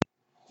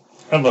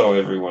Hello,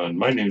 everyone.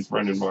 My name is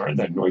Brendan Marr.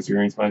 That noise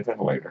hearing is my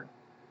ventilator.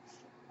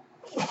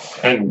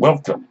 And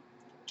welcome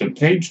to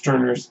Page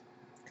Turners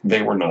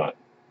They Were Not,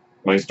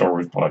 my Star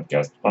Wars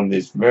podcast, on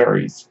this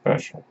very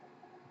special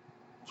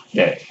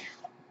day.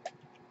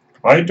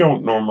 I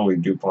don't normally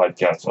do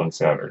podcasts on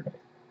Saturday,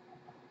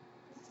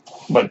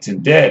 but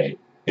today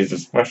is a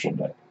special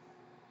day.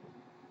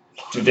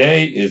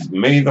 Today is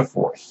May the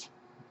 4th,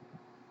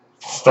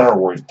 Star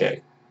Wars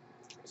Day.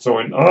 So,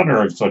 in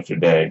honor of such a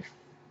day,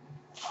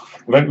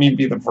 let me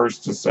be the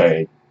first to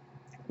say,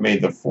 May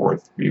the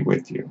 4th be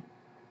with you.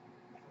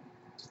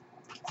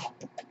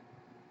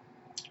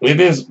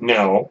 It is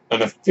now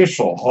an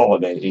official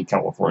holiday in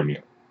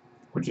California,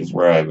 which is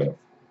where I live.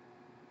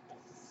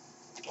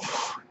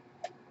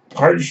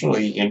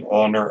 Partially in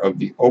honor of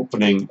the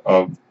opening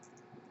of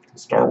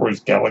Star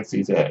Wars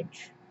Galaxy's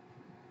Edge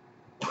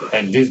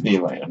at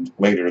Disneyland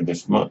later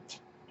this month.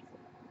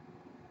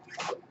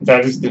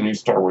 That is the new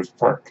Star Wars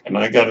park, and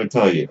I gotta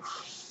tell you,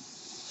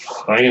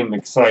 I am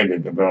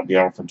excited about the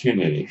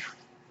opportunity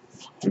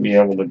to be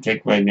able to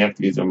take my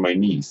nephews and my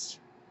niece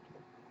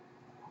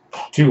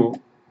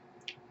to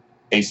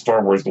a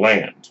Star Wars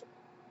land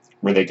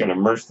where they can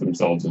immerse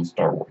themselves in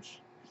Star Wars.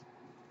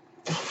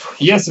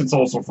 Yes, it's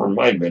also for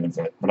my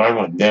benefit, but I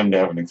want them to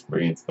have an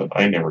experience that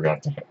I never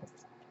got to have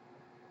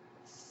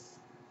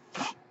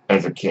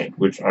as a kid,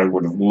 which I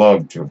would have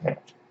loved to have had.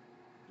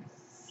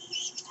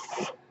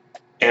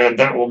 And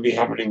that will be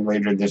happening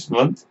later this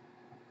month.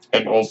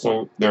 And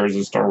also, there is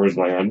a Star Wars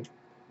land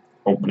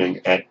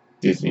opening at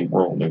Disney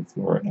World in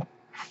Florida.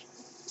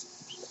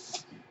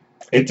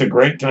 It's a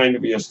great time to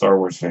be a Star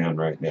Wars fan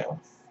right now.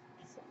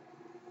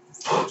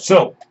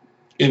 So,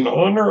 in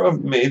honor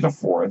of May the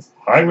 4th,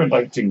 I would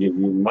like to give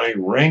you my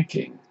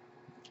ranking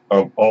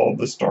of all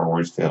the Star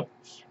Wars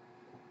films.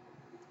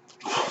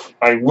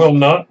 I will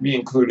not be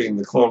including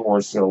the Clone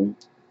Wars film,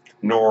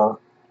 nor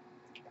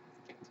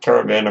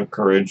Caravan of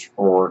Courage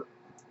or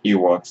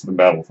Ewoks: The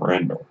Battle for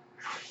Endor.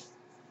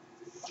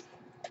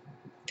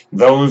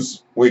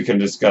 Those we can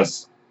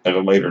discuss at a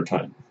later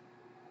time.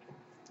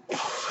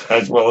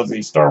 As well as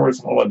the Star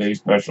Wars Holiday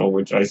Special,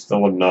 which I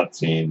still have not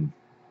seen,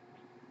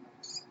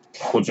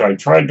 which I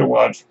tried to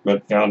watch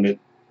but found it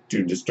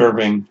too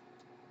disturbing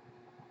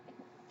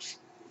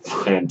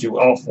and too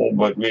awful,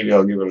 but maybe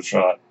I'll give it a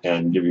shot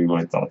and give you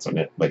my thoughts on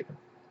it later.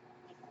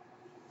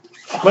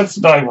 Let's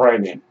dive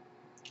right in.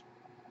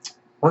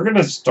 We're going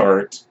to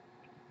start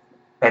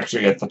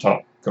actually at the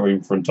top,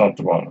 going from top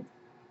to bottom.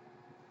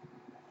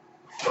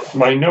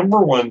 My number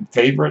one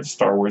favorite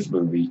Star Wars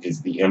movie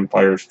is The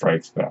Empire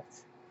Strikes Back.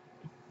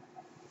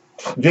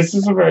 This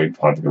is a very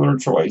popular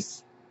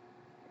choice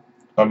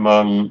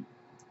among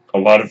a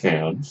lot of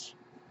fans.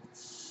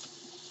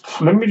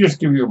 Let me just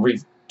give you a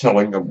brief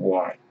telling of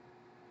why.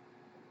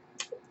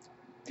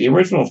 The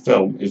original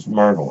film is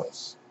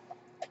marvelous.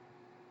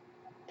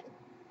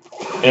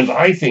 And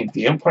I think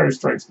The Empire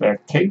Strikes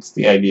Back takes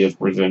the ideas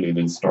presented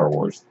in Star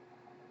Wars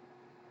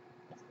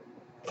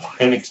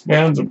and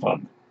expands upon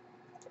them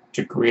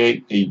to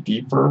create a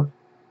deeper,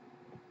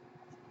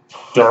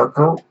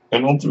 darker,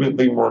 and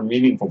ultimately more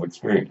meaningful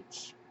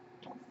experience.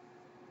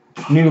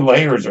 New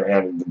layers are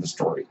added to the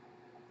story.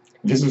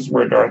 This is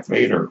where Darth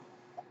Vader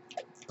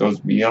goes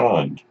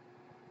beyond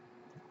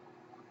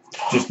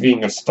just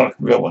being a stuck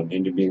villain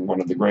into being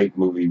one of the great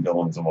movie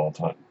villains of all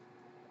time.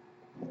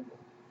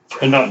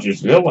 And not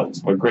just villains,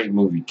 but great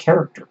movie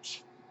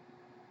characters.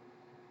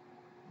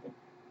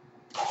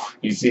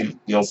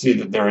 You'll see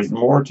that there is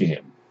more to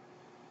him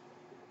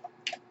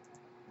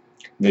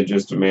than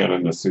just a man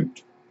in a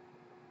suit.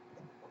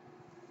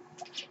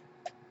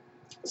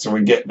 So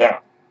we get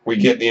that. We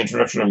get the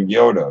introduction of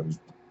Yoda, who's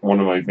one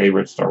of my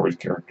favorite Star Wars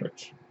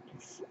characters.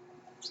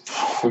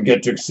 We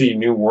get to see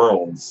new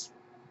worlds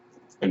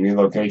and new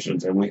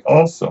locations, and we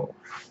also,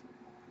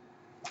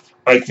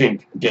 I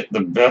think, get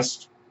the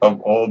best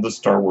of all the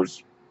Star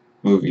Wars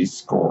movie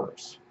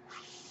scores.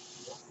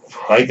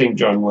 I think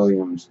John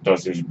Williams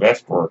does his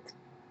best work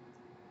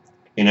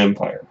in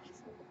Empire.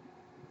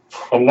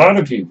 A lot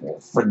of people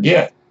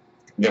forget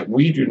that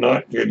we do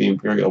not hear the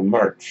Imperial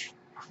March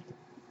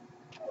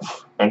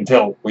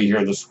until we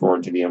hear the score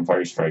to The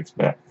Empire Strikes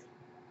Back.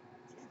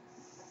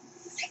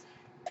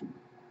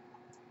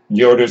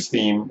 Yoda's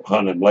theme,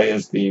 Han and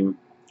Leia's theme,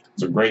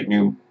 some great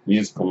new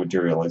musical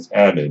material is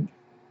added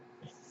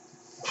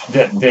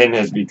that then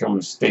has become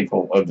a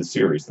staple of the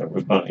series that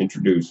was not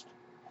introduced,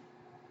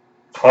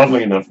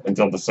 oddly enough,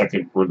 until the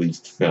second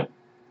released film.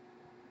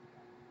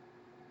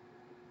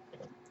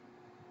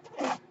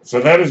 So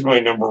that is my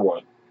number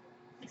one.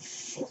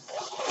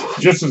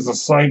 Just as a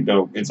side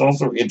note, it's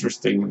also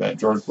interesting that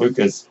George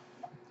Lucas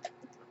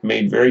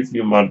made very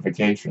few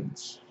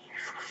modifications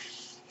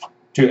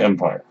to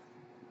Empire.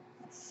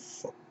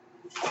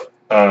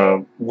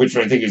 Which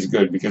I think is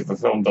good because the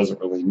film doesn't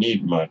really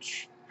need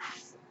much.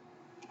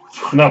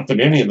 Not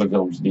that any of the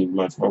films need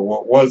much, but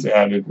what was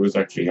added was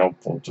actually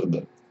helpful to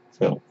the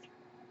film.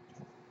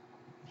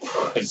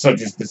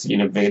 Such as the scene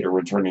of Vader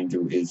returning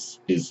to his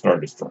Star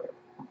Destroyer.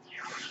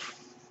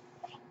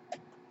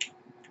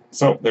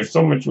 So there's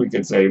so much we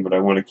could say, but I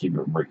want to keep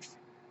it brief.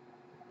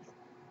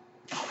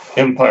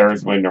 Empire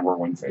is my number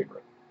one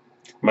favorite.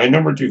 My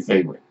number two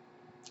favorite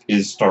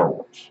is Star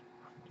Wars,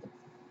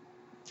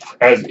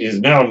 as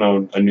is now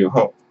known A New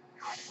Hope.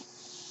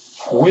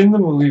 When the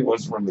movie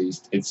was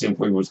released, it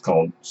simply was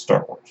called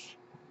Star Wars.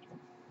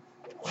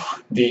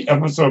 The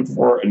Episode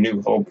 4 A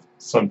New Hope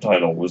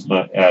subtitle was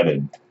not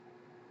added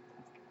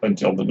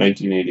until the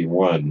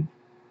 1981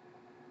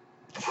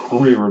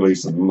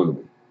 re-release of the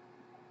movie.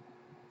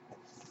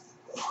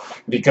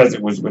 Because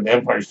it was with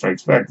Empire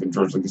Strikes Back that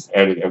George Lucas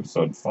added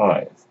Episode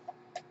 5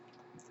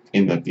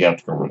 in the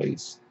theatrical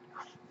release.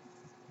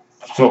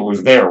 So it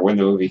was there when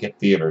the movie hit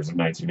theaters in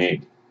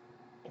 1980.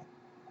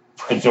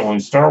 And so when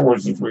Star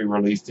Wars was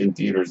re-released in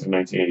theaters in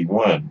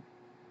 1981,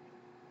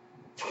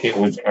 it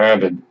was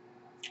added,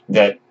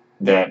 that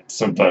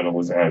subtitle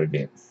was added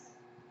in.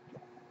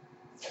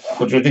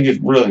 Which I think is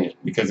brilliant,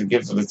 because it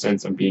gives it a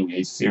sense of being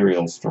a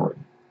serial story.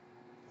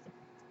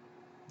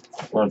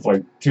 Where it's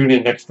like, tune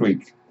in next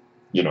week,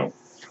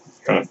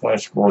 kind of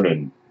Flash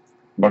Gordon,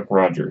 Buck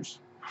Rogers.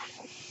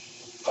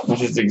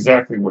 Which is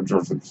exactly what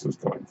George Lucas was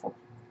going for.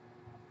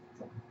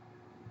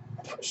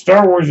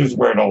 Star Wars is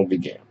where it all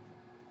began.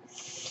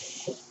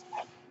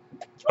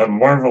 A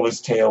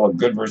marvelous tale of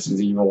good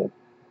versus evil,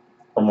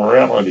 a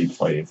morality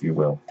play, if you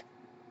will,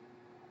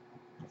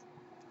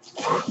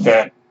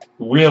 that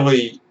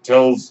really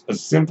tells a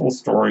simple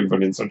story,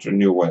 but in such a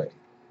new way.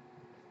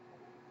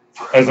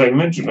 As I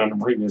mentioned on a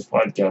previous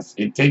podcast,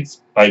 it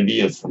takes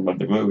ideas from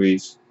other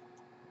movies,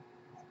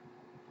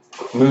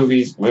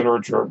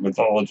 literature,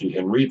 mythology,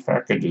 and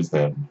repackages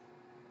them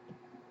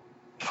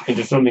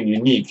into something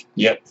unique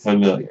yet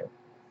familiar.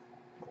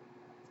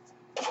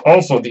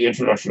 Also, the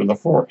introduction of the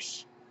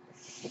Force,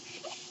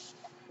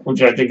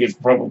 which I think is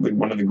probably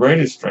one of the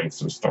greatest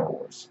strengths of Star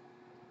Wars.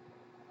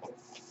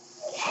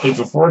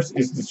 The Force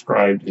is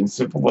described in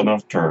simple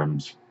enough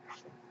terms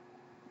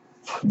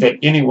that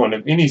anyone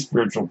of any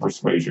spiritual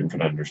persuasion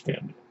can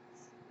understand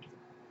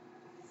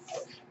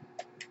it.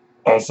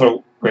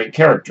 Also, great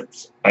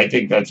characters. I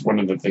think that's one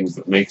of the things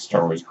that makes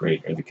Star Wars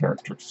great, are the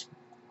characters.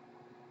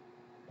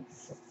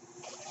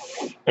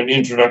 An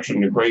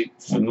introduction to great,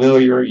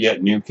 familiar,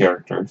 yet new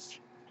characters.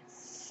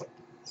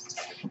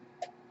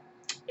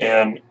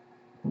 And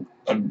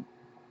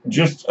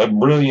just a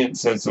brilliant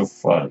sense of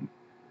fun.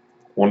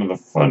 One of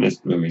the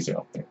funnest movies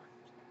out there.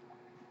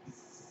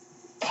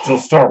 So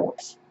Star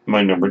Wars,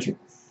 my number two.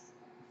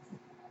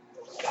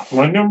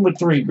 My number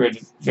three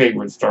greatest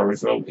favorite Star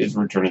Wars film is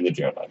Return of the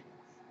Jedi.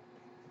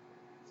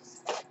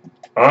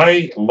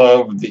 I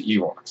love the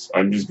Ewoks.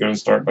 I'm just going to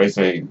start by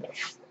saying that.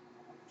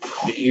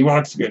 The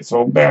Ewoks get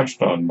so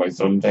bashed on by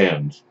some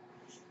fans.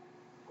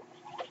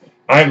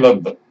 I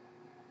love them.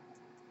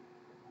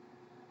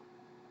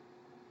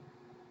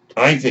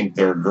 I think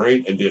they're a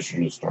great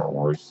addition to Star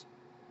Wars.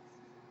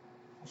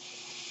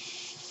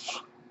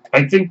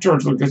 I think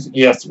George Lucas,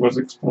 yes, was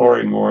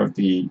exploring more of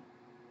the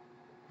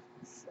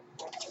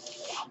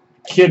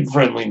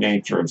kid-friendly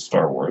nature of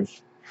Star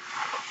Wars.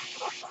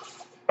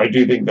 I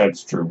do think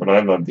that's true, but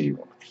I love the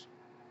Ewoks.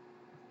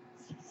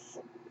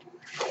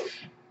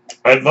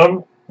 I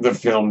love the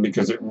film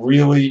because it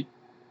really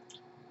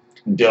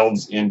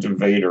delves into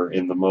Vader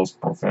in the most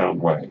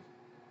profound way.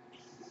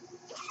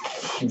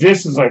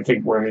 This is, I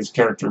think, where his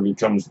character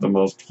becomes the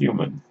most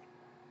human.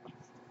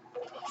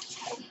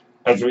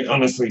 As we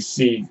honestly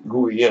see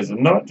who he is,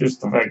 and not just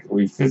the fact that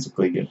we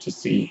physically get to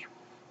see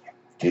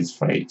his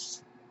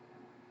face,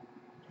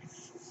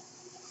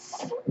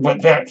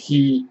 but that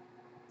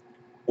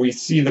we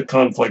see the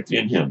conflict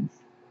in him,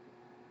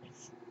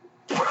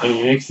 and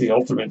he makes the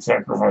ultimate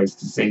sacrifice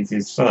to save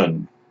his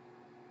son,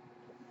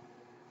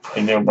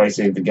 and thereby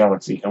save the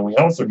galaxy. And we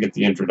also get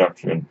the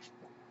introduction,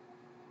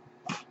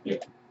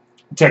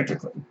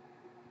 technically,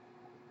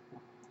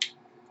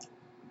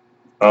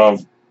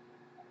 of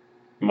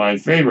my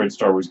favorite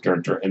Star Wars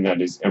character, and that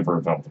is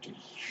Emperor Palpatine.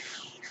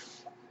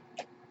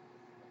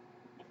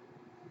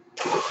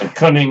 A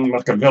cunning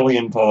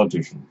Machiavellian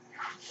politician.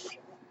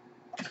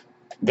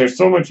 There's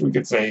so much we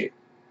could say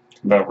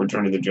about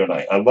Return of the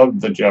Jedi. I love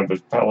the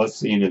Jabba's palace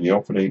scene in the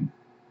opening.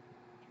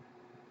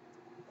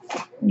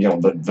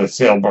 The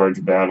sail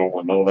barge battle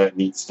and all that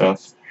neat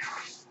stuff.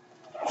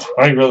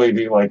 I really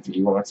do like the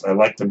Ewoks. I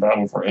like the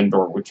battle for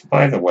Endor, which,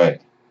 by the way,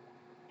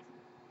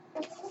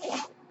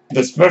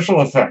 the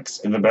special effects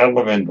in the Battle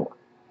of Endor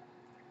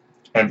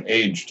have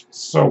aged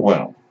so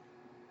well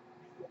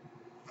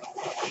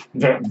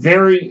that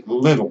very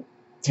little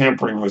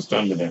tampering was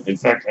done to them. In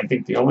fact, I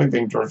think the only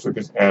thing George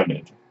Lucas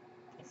added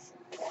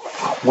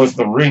was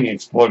the ring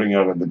exploding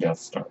out of the Death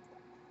Star.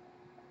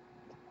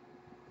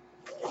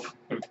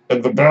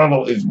 And the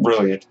battle is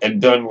brilliant and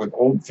done with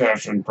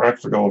old-fashioned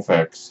practical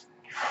effects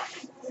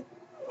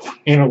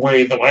in a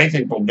way that I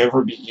think will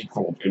never be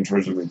equaled in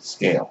terms of its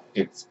scale.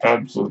 It's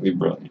absolutely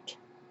brilliant.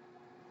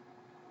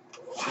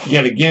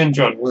 Yet again,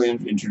 John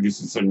Williams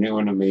introduces some new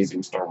and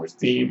amazing Star Wars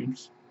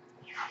themes.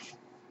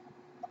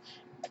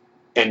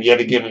 And yet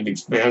again, it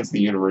expands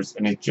the universe,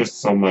 and it's just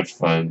so much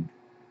fun.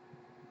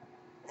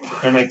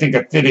 And I think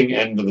a fitting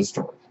end to the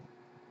story.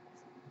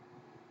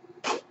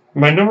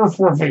 My number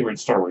 4 favorite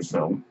Star Wars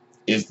film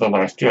is The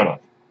Last Jedi.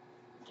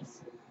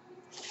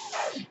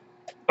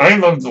 I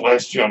love The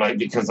Last Jedi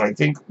because I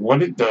think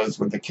what it does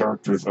with the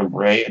characters of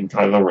Rey and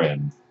Kylo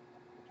Ren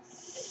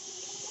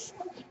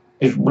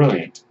is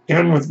brilliant.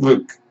 And with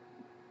Luke.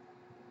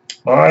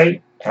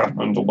 I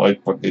happen to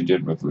like what they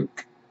did with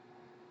Luke.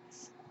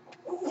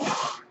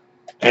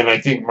 And I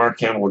think Mark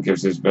Hamill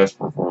gives his best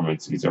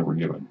performance he's ever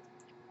given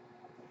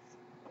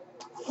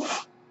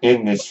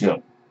in this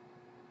film.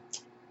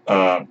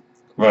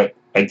 But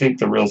I think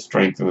the real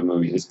strength of the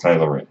movie is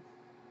Kylo Ren.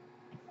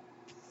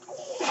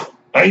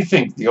 I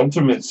think the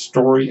ultimate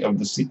story of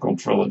the sequel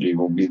trilogy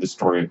will be the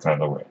story of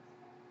Kylo Ren.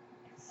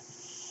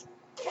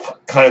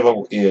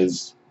 Kylo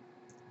is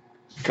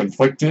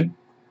conflicted.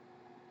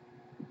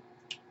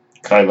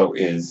 Kylo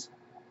is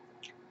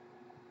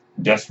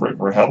desperate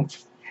for help.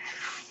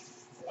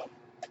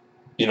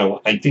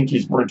 I think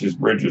he's burnt his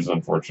bridges,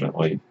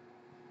 unfortunately.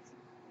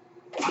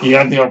 He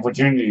had the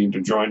opportunity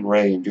to join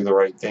Rey and do the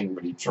right thing,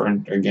 but he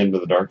turned again to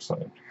the dark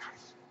side.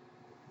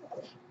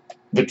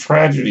 The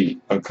tragedy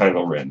of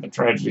Kylo Ren, the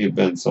tragedy of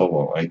Ben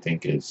Solo, I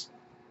think is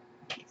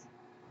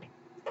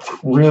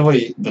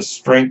really the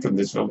strength of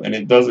this film, and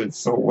it does it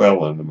so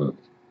well in the movie.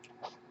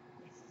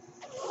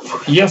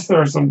 Yes,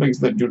 there are some things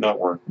that do not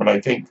work, but I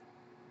think,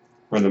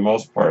 for the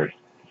most part,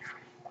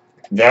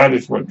 that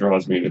is what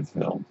draws me to the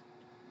film.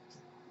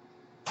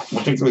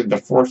 Particularly the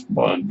forced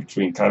bond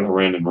between Kylo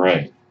Ren and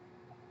Rey.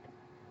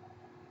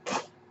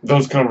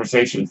 Those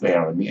conversations they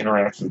have and the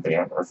interactions they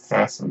have are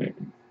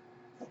fascinating.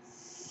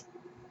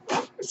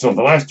 So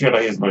The Last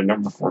Jedi is my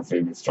number 4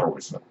 favorite Star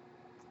Wars film.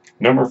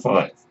 Number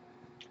 5,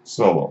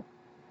 Solo.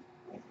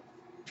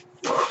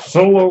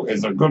 Solo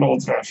is a good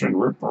old-fashioned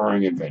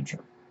rip-roaring adventure.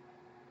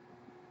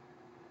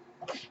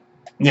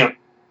 Now,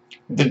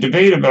 the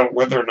debate about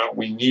whether or not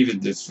we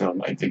needed this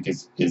film, I think,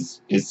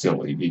 is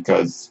silly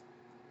because,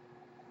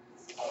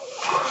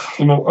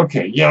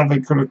 okay, yeah, they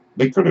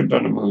could have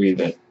done a movie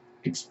that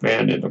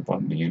expanded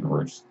upon the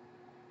universe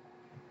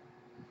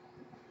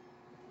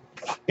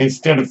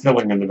instead of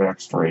filling in the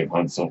backstory of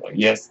Han Solo.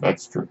 Yes,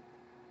 that's true.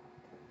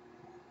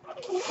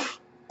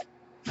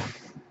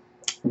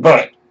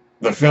 But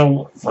the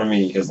film, for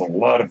me, is a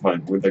lot of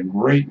fun with a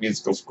great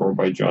musical score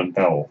by John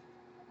Powell.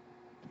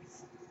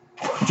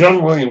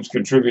 John Williams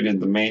contributed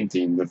the main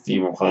theme, the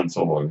theme of Han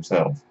Solo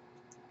himself,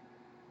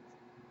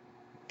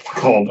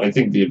 called, I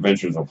think, The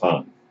Adventures of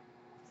Han.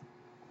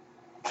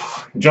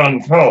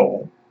 John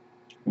Powell,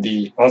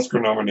 the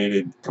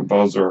Oscar-nominated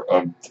composer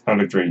of How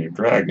to Train Your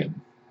Dragon,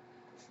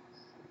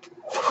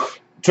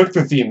 took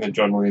the theme that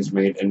John Williams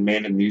made and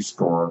made a new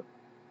score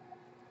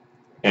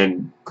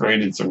and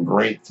created some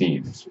great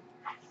themes.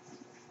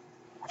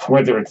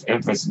 Whether it's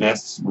Enfys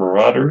Nest's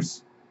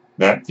Marauders,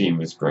 that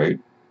theme is great.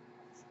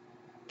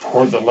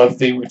 Or the love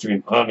theme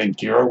between Han and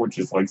Kira, which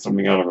is like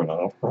something out of an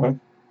opera.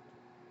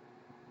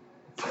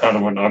 Out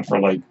of an opera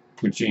like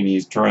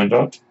Puccini's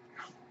Turandot,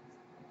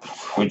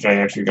 which I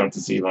actually got to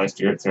see last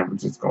year at San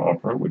Francisco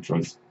Opera, which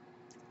was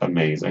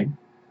amazing.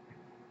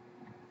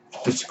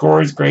 The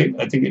score is great.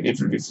 I think it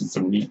introduces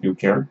some neat new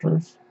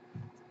characters.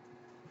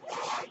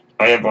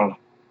 I have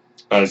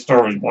a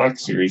Star Wars Black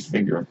Series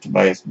figure of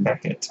Tobias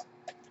Beckett,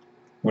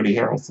 Woody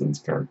Harrelson's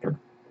character,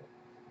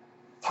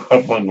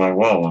 up on my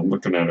wall. I'm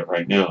looking at it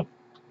right now.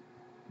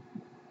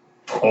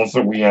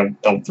 Also, we have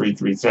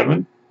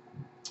L337.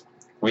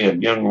 We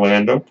have young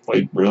Lando,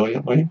 played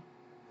brilliantly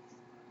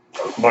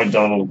by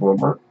Donald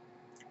Glover.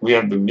 We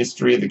have the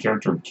mystery of the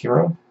character of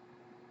Kira.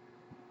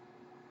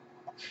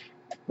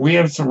 We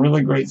have some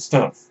really great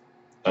stuff.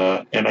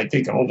 And I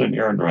think Alden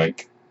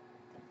Ehrenreich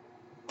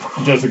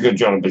does a good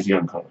job as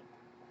young Han.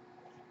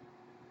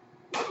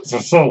 So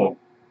Solo,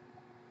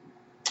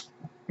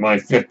 my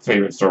 5th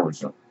favorite Star Wars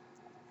film.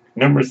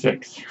 Number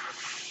 6,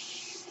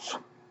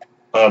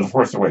 The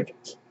Force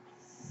Awakens.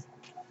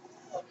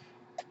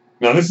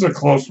 Now, this is a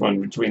close one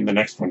between the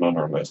next one on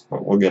our list,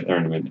 but we'll get there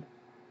in a minute.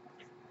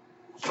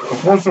 The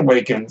Force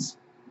Awakens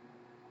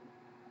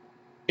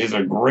is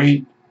a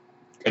great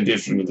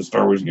addition to the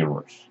Star Wars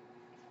universe.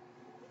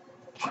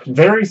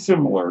 Very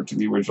similar to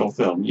the original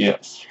film,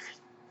 yes.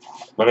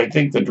 But I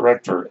think the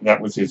director, that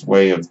was his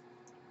way of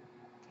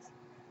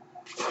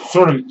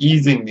sort of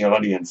easing the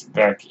audience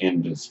back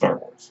into Star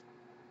Wars.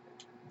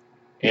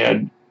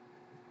 And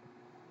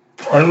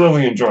I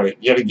really enjoy it.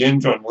 Yet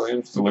again, John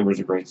Williams delivers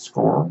a great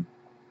score.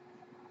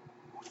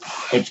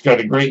 It's got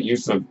a great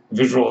use of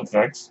visual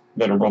effects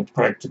that are both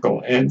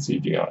practical and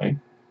CGI.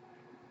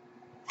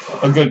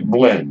 A good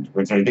blend,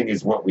 which I think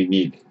is what we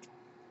needed.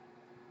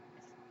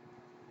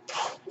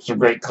 Some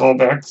great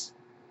callbacks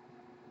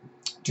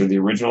to the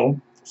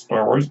original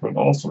Star Wars, but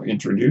also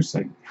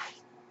introducing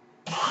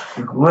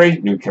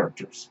great new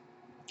characters.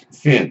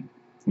 Finn,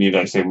 need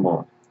I say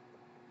more?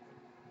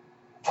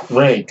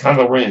 Rey,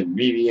 Kylo Ren,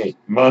 BB-8,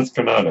 Maz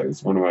Kanata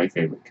is one of my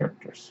favorite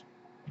characters.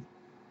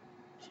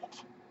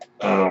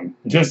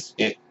 Just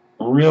it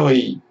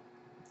really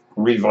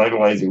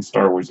revitalizing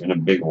Star Wars in a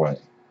big way.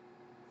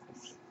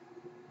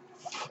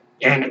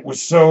 And it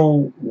was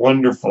so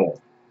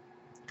wonderful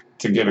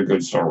to get a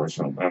good Star Wars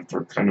film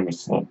after kind of a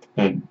slump.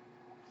 And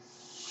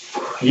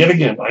yet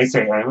again, I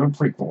say I'm a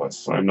prequelist,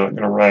 so I'm not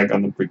going to rag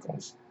on the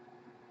prequels.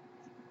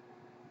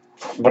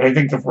 But I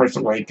think The Force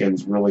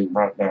Awakens really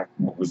brought back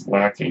what was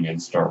lacking in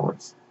Star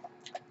Wars.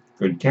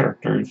 Good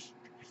characters,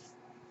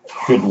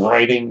 good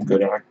writing,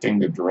 good acting,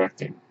 good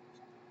directing.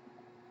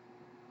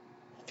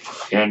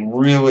 And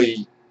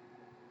really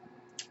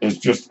is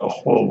just a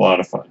whole lot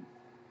of fun.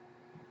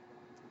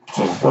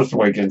 So The Force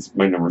Awakens,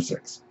 my number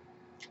 6.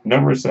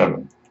 Number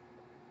 7,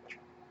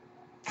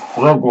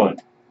 Rogue One.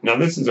 Now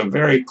this is a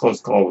very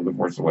close call with The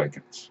Force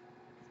Awakens.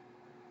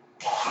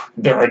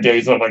 There are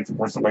days I like The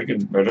Force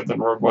Awakens better than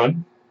Rogue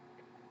One.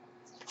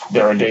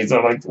 There are days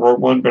I like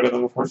Rogue One better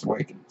than The Force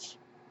Awakens.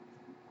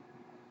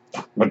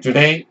 But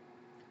today,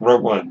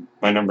 Rogue One,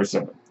 my number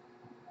 7.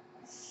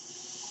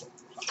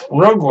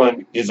 Rogue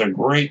One is a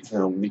great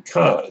film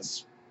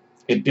because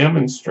it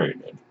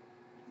demonstrated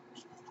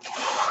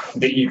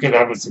that you could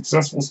have a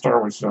successful Star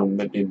Wars film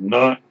that did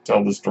not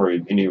tell the story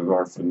of any of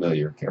our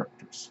familiar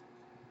characters.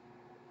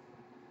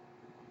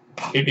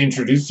 It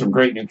introduced some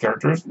great new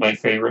characters, my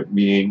favorite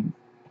being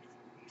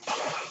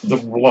the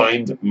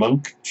blind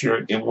monk,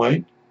 Chirrut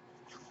Imlay,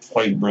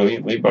 played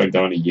brilliantly by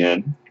Donnie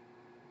Yen.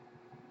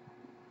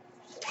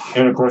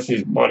 And of course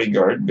his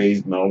bodyguard,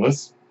 Baze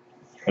Malbus,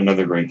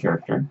 another great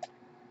character.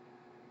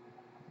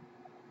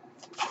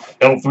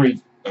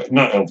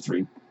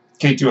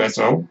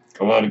 K2SO,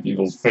 a lot of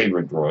people's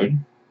favorite droid.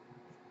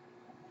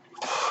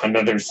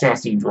 Another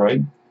sassy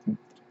droid.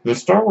 The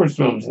Star Wars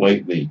films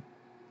lately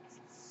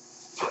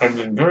have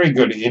been very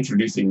good at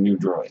introducing new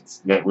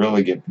droids that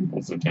really get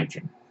people's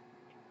attention.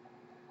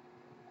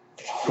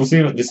 We'll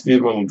see what this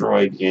new little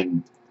droid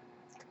in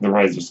The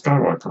Rise of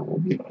Skywalker will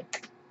be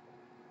like.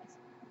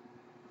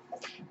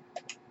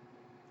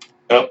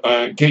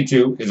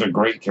 K2 is a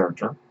great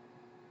character.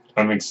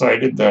 I'm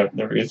excited that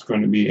there is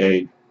going to be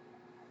a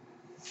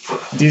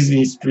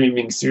Disney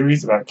streaming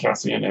series about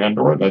Cassian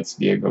Andor. That's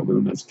Diego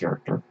Luna's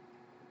character.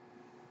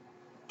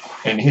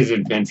 And his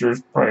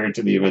adventures prior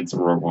to the events of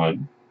Rogue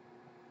One.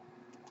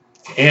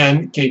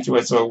 And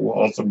K2SO will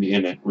also be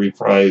in it,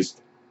 reprised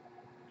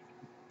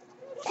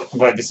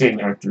by the same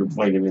actor who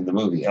played him in the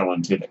movie,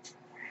 Alan Tudyk.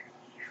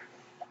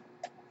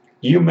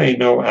 You may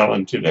know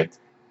Alan Tudyk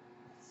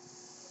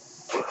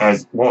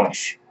as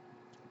Wash,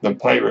 the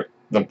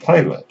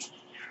pilot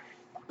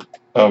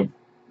of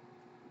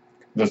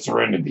the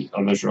Serenity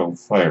on the show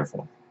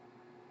Firefly.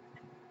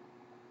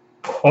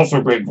 Also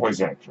a great voice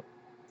actor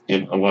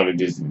in a lot of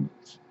Disney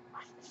movies.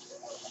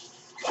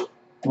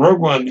 Rogue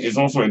One is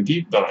also a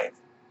deep dive.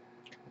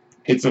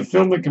 It's a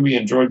film that can be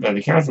enjoyed by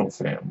the casual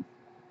fan,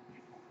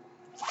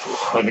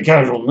 by the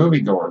casual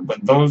moviegoer,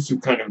 but those who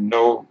kind of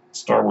know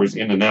Star Wars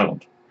in and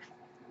out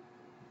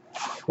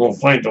will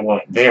find a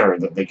lot there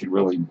that they could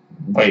really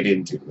bite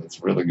into.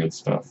 That's really good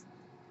stuff.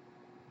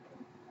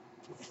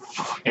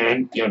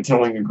 And,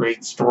 telling a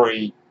great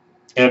story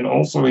and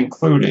also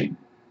including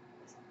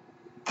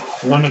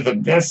one of the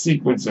best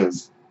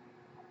sequences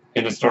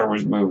in a Star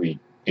Wars movie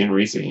in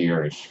recent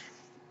years,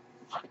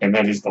 and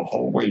that is the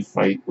hallway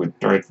fight with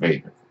Darth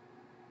Vader,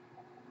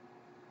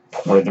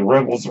 where the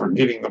rebels are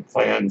getting the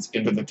plans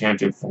into the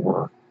Tantive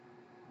 4.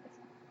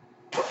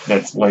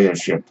 That's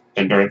Leia's ship,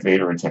 and Darth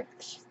Vader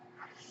attacks.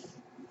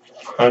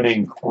 An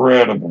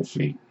incredible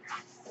feat.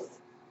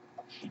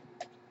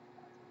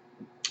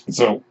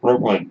 So,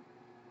 Rogue One,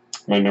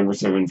 my number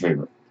 7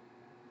 favorite.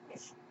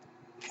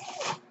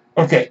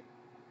 Okay,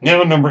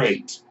 now number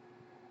 8.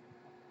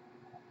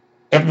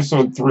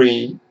 Episode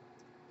 3,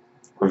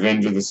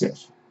 Revenge of the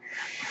Sith.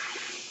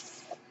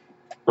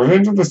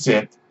 Revenge of the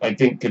Sith, I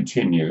think,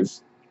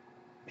 continues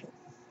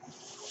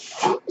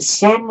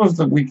some of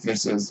the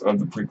weaknesses of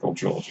the prequel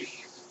trilogy.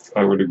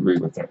 I would agree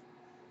with that.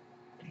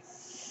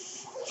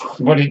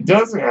 But it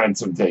does add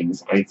some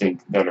things, I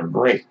think, that are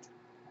great.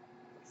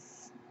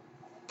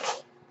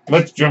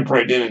 Let's jump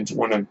right into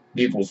one of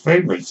people's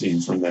favorite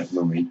scenes from that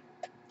movie,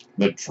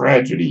 the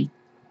tragedy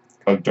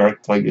of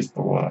Darth Plagueis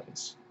the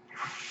Wise.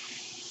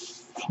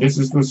 This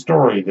is the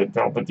story that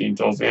Palpatine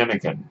tells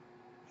Anakin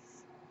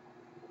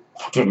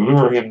to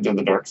lure him to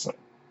the dark side.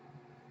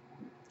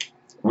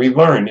 We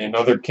learn in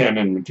other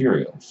canon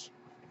materials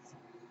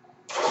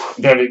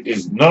that it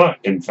is not,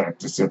 in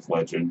fact, a Sith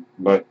legend,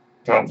 but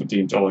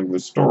Palpatine telling the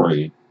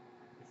story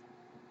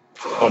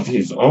of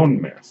his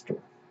own master.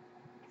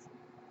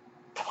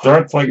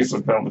 Darth Plagueis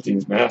was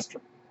Palpatine's master,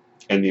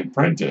 and the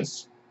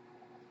apprentice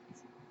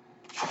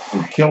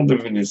who killed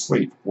him in his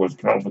sleep was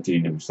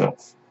Palpatine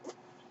himself.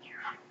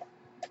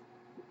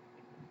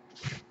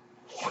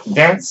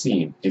 That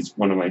scene is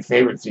one of my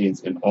favorite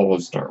scenes in all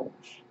of Star Wars.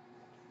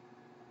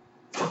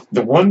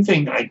 The one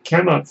thing I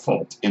cannot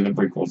fault in the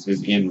prequels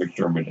is Ian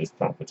McDiarmid as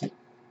Palpatine.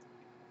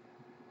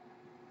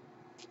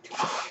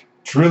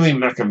 Truly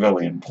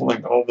Machiavellian,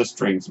 pulling all the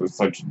strings with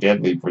such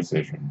deadly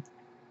precision.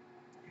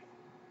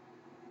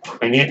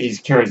 And yet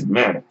he's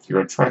charismatic.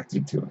 You're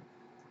attracted to him.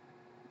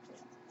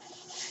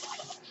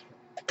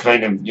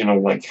 Kind of,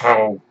 like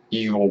how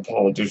evil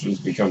politicians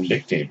become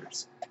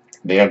dictators.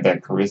 They have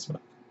that charisma.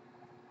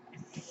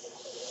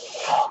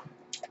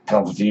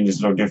 Palpatine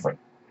is no different.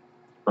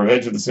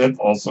 Revenge of the Sith,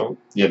 also,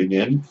 yet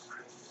again,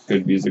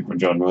 good music with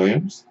John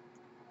Williams.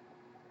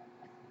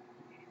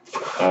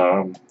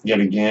 Yet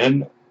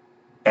again,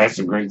 has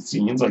some great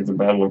scenes like the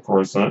Battle of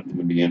Coruscant in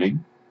the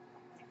beginning.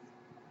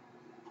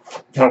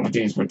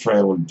 Palpatine's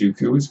portrayal of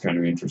Dooku is kind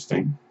of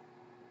interesting.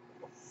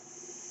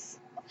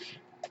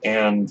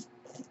 And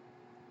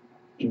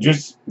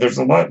just, there's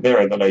a lot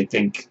there that I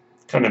think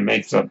kind of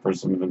makes up for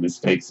some of the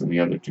mistakes in the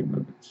other two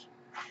movies.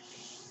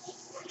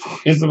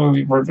 Is the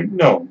movie perfect?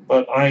 No,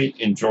 but I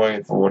enjoy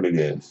it for what it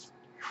is.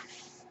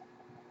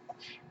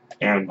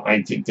 And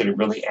I think that it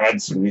really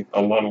adds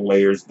a lot of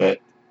layers that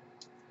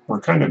were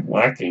kind of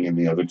lacking in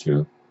the other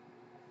two,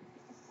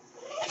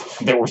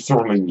 that were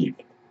sorely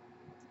needed.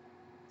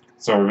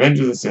 So Revenge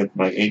of the Sith,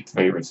 my 8th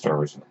favorite Star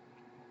Wars film.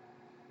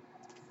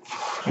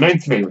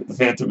 9th favorite, The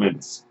Phantom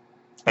Menace.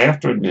 I have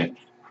to admit,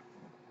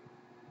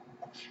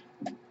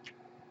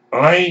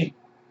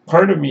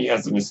 part of me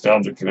has a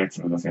nostalgic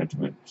connection to The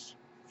Phantom Menace.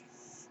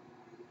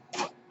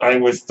 I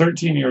was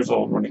 13 years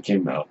old when it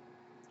came out,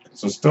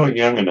 so still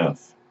young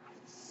enough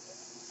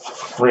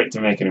for it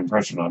to make an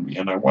impression on me,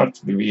 and I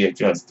watched the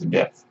VHS to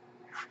death.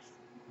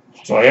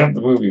 So I have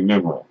the movie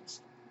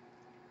memorized.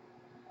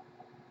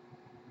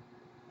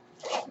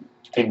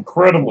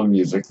 Incredible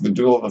music, the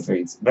Duel of the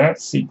Fates,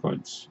 that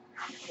sequence.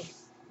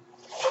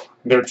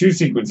 There are two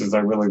sequences I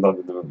really love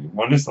in the movie.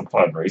 One is the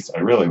pod race.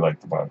 I really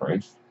like the pod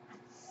race.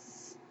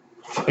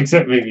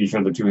 Except maybe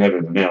for the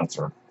two-headed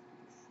announcer.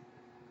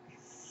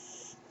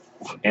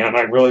 And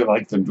I really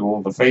like the Duel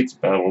of the Fates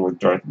battle with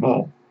Darth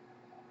Maul.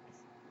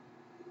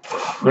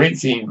 Great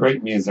scene,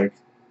 great music.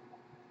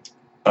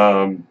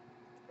 I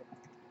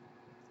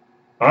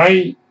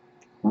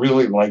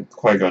really like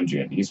Qui-Gon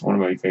Jinn. He's one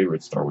of my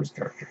favorite Star Wars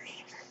characters.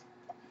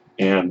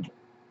 And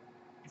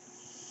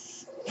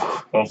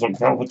also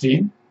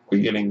Palpatine.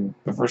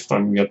 The first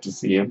time we get to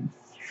see him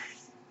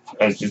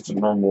as just a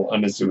normal,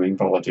 unassuming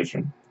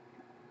politician.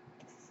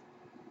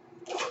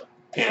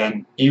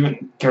 And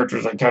even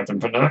characters like Captain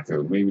Panaka,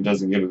 who maybe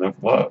doesn't get enough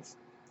love,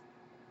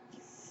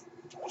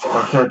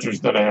 are characters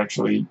that I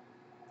actually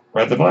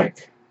rather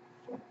like.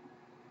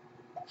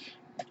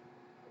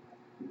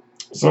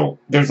 So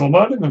there's a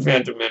lot in The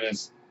Phantom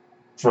Menace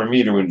for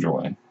me to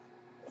enjoy.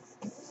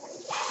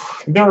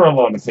 There are a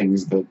lot of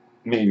things that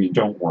maybe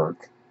don't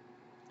work,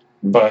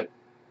 but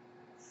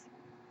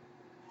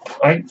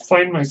I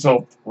find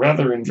myself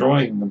rather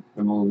enjoying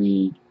the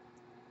movie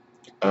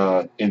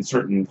in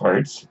certain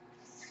parts.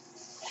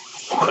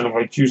 And if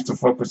I choose to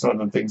focus on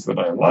the things that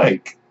I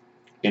like,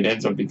 it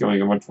ends up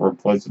becoming a much more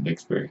pleasant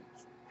experience.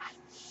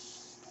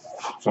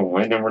 So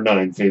my number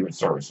 9 favorite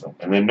Star Wars film.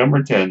 And then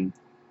number 10,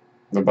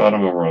 the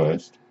bottom of our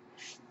list,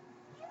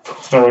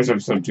 Star Wars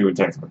Episode 2,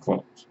 Attack of the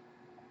Clones.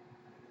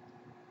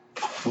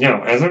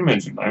 Now, as I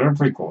mentioned, I'm a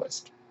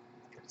prequelist,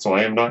 so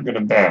I am not going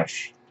to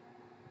bash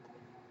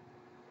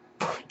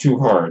too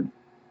hard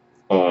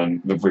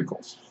on the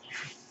prequels.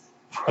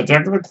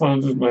 Attack of the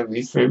Clones is my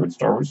least favorite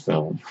Star Wars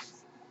film,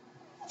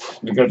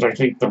 because I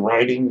think the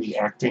writing, the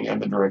acting,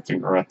 and the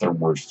directing are at their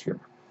worst here.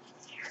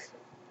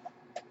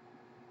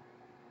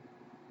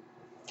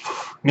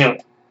 Now,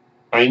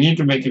 I need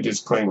to make a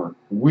disclaimer.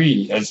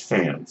 We, as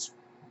fans,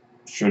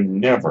 should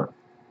never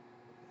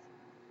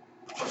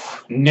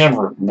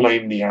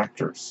blame the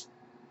actors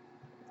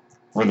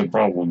for the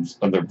problems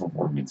of their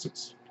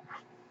performances.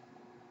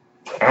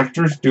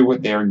 Actors do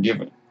what they are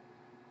given.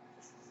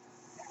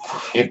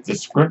 If the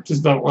script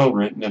is not well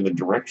written and the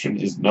direction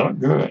is not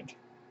good,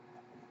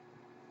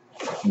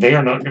 they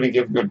are not going to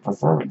give good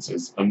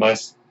performances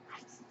unless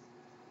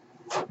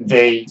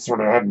they sort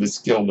of have the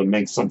skill to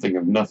make something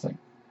of nothing.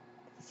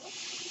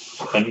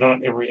 And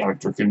not every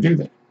actor can do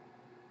that.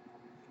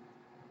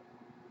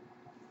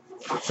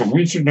 So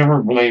we should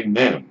never blame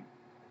them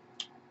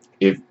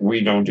if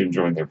we don't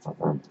enjoy their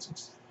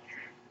performances.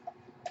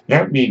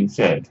 That being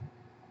said,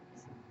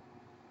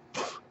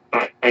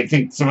 I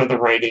think some of the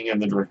writing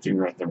and the directing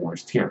are at their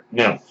worst here.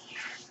 Now,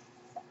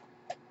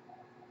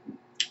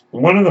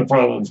 one of the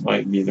problems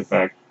might be the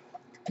fact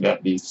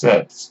that these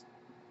sets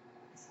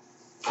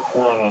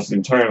were almost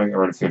entirely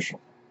artificial.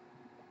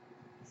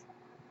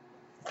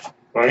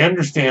 I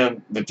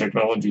understand the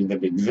technology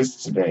that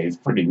exists today is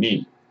pretty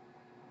neat,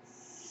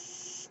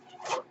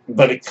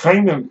 but it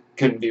kind of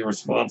can be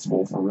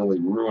responsible for really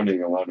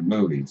ruining a lot of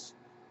movies.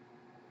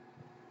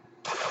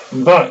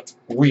 But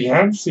we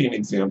have seen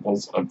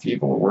examples of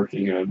people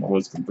working in an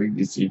almost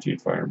completely CG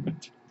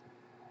environment,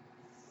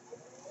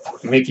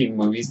 making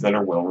movies that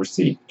are well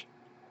received.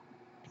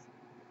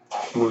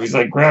 Movies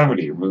like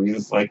Gravity, or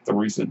movies like the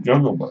recent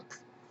Jungle Book.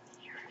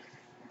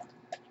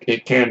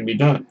 It can be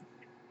done.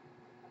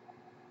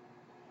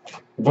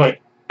 But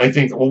I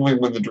think only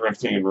when the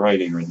directing and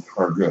writing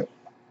are good.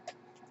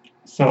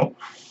 So,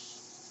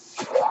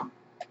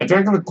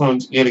 Attack of the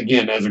Clones, yet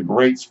again, has a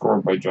great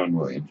score by John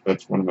Williams.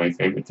 That's one of my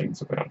favorite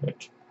things about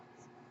it.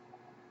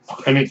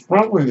 And it's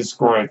probably the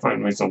score I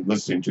find myself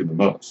listening to the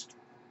most.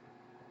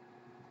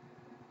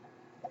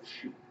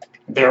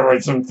 There are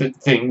some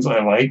things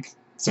I like,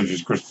 such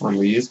as Christopher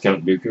Lee's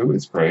Count Dooku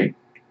is great.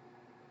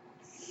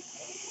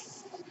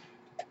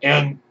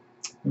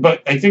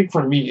 But I think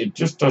for me, it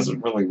just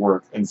doesn't really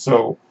work. And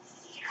so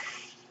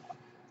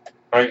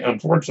I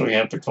unfortunately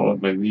have to call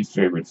it my least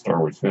favorite Star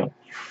Wars film.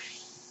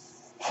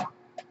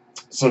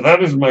 So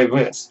that is my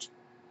list.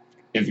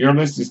 If your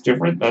list is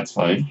different, that's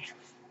fine.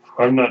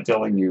 I'm not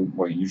telling you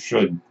what you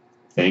should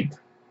think.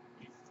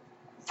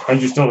 I'm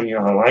just telling you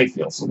how I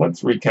feel. So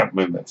let's recap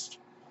my list.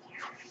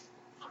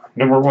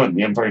 Number 1,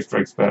 The Empire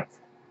Strikes Back.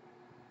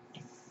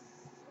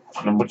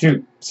 Number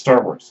 2,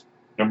 Star Wars.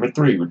 Number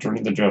 3, Return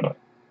of the Jedi.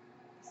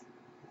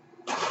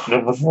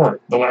 Number 4,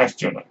 The Last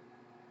Jedi.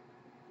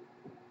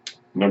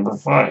 Number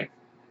 5,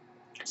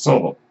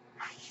 Solo.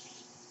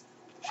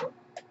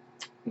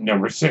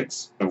 Number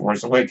 6, The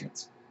Force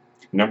Awakens.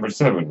 Number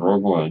 7,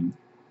 Rogue One.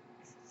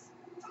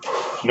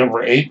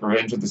 Number 8,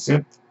 Revenge of the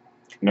Sith.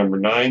 Number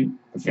 9,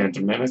 The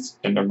Phantom Menace.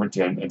 And number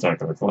 10,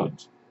 Attack of the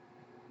Clones.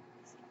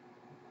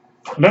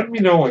 Let me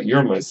know what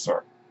your lists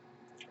are.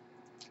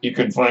 You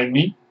can find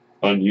me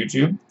on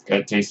YouTube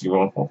at Tasty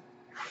Waffle.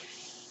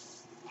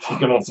 You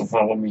can also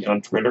follow me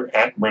on Twitter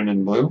at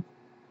Brennan Blue.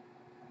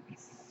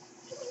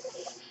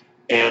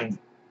 And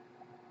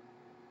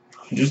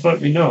just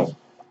let me know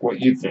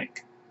what you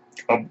think.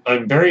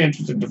 I'm very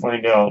interested to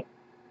find out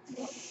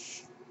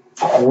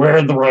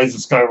where The Rise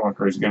of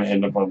Skywalker is going to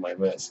end up on my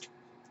list.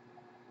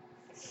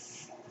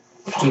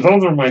 So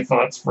those are my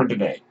thoughts for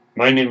today.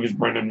 My name is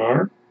Brendan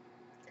Marr.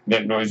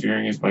 That noise you're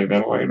hearing is my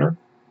ventilator.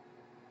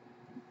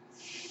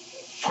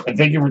 And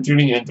thank you for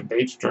tuning in to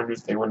Page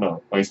Turners They Were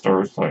Not, my Star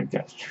Wars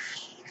podcast.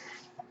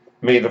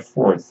 May the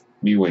 4th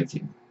be with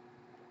you.